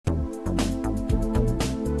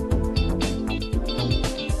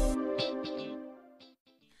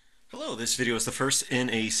So this video is the first in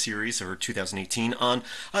a series for 2018 on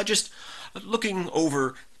just looking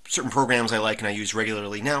over certain programs I like and I use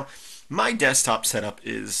regularly. Now, my desktop setup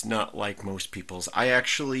is not like most people's. I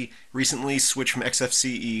actually recently switched from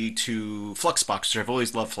XFCE to Fluxbox, which I've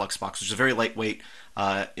always loved Fluxbox, which is a very lightweight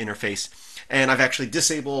interface. And I've actually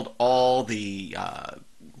disabled all the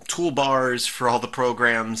toolbars for all the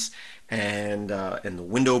programs and the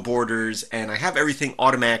window borders, and I have everything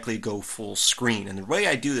automatically go full screen. And the way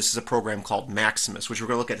I do this is a program called Maximus, which we're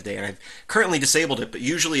going to look at today. And I've currently disabled it, but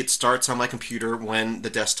usually it starts on my computer when the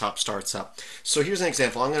desktop starts up. So here's an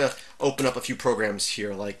example. I'm going to open up a few programs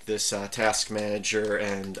here, like this Task Manager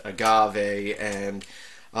and Agave, and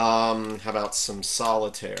how about some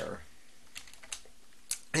Solitaire.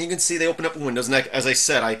 And you can see they open up windows, and as I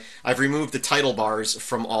said, I've removed the title bars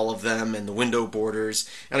from all of them and the window borders,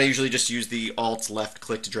 and I usually just use the Alt left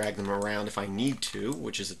click to drag them around if I need to,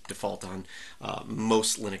 which is a default on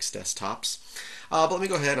most Linux desktops. But let me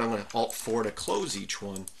go ahead, I'm going to Alt 4 to close each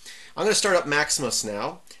one. I'm going to start up Maximus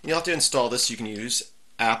now, and you'll have to install this. You can use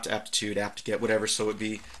apt, aptitude, apt-get, whatever, so it would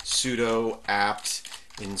be sudo apt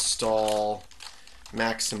install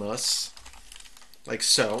Maximus. Like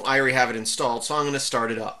so. I already have it installed, so I'm going to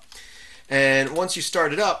start it up. And once you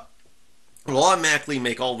start it up, it will automatically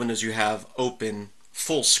make all windows you have open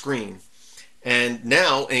full screen. And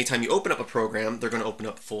now, anytime you open up a program, they're going to open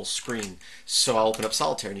up full screen. So I'll open up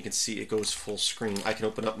Solitaire, and you can see it goes full screen. I can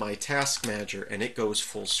open up my Task Manager, and it goes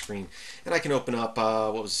full screen. And I can open up,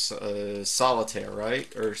 what was Solitaire,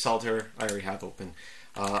 right? Or Solitaire, I already have open.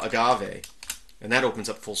 Agave. And that opens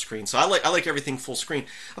up full screen. So I like everything full screen.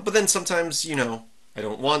 But then sometimes, you know, I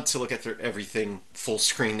don't want to look at everything full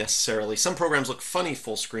screen necessarily. Some programs look funny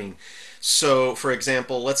full screen. So, for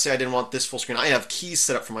example, let's say I didn't want this full screen. I have keys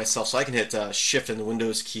set up for myself, so I can hit Shift and the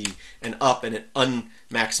Windows key and up, and it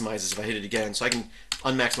unmaximizes if I hit it again. So I can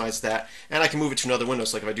unmaximize that, and I can move it to another window.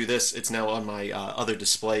 So like if I do this, it's now on my other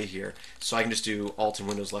display here. So I can just do Alt and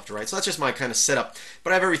Windows left or right. So that's just my kind of setup.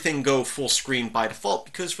 But I have everything go full screen by default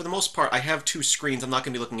because for the most part I have two screens. I'm not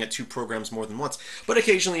going to be looking at two programs more than once, but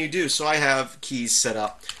occasionally you do. So I have keys set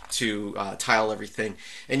up to tile everything.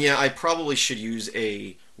 And yeah, I probably should use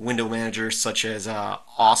a window manager such as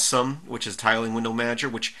Awesome, which is a tiling window manager,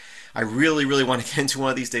 which I really want to get into one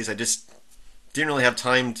of these days. I just didn't really have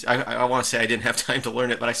time. I want to say I didn't have time to learn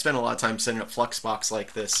it, but I spent a lot of time setting up Fluxbox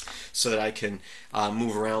like this so that I can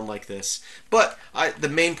move around like this. But the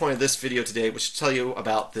main point of this video today was to tell you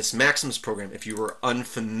about this Maximus program. If you were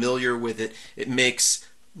unfamiliar with it, it makes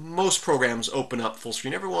most programs open up full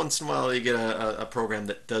screen. Every once in a while you get a program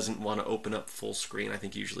that doesn't want to open up full screen. I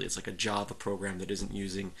think usually it's like a Java program that isn't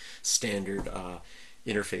using standard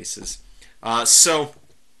interfaces. So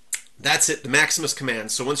that's it, the Maximus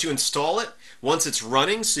command. So once you install it, once it's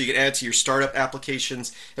running, so you can add it to your startup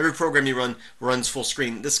applications, every program you run runs full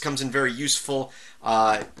screen. This comes in very useful,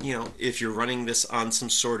 you know, if you're running this on some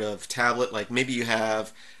sort of tablet, like maybe you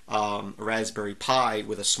have a Raspberry Pi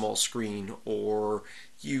with a small screen, or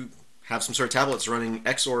you have some sort of tablet that's running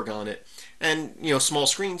Xorg on it. And, you know, small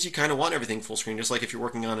screens, you kind of want everything full screen, just like if you're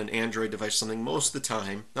working on an Android device or something. Most of the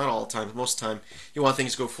time, not all the time, but most of the time, you want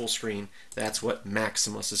things to go full screen. That's what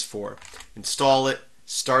Maximus is for. Install it,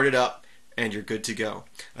 start it up, and you're good to go.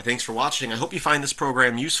 Thanks for watching. I hope you find this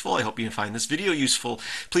program useful. I hope you find this video useful.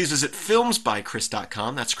 Please visit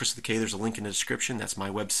filmsbychris.com. That's Chris with a K. There's a link in the description. That's my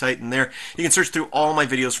website. And there you can search through all my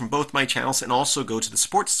videos from both my channels and also go to the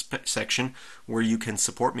sports section where you can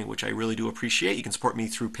support me, which I really do appreciate. You can support me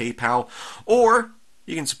through PayPal, or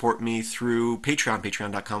you can support me through Patreon,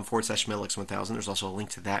 patreon.com/MetalX1000. There's also a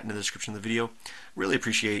link to that in the description of the video. Really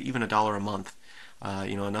appreciate it. Even $1 a month.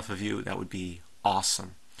 You know, enough of you, that would be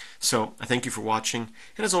awesome. So I thank you for watching,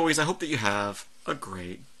 and as always, I hope that you have a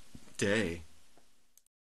great day.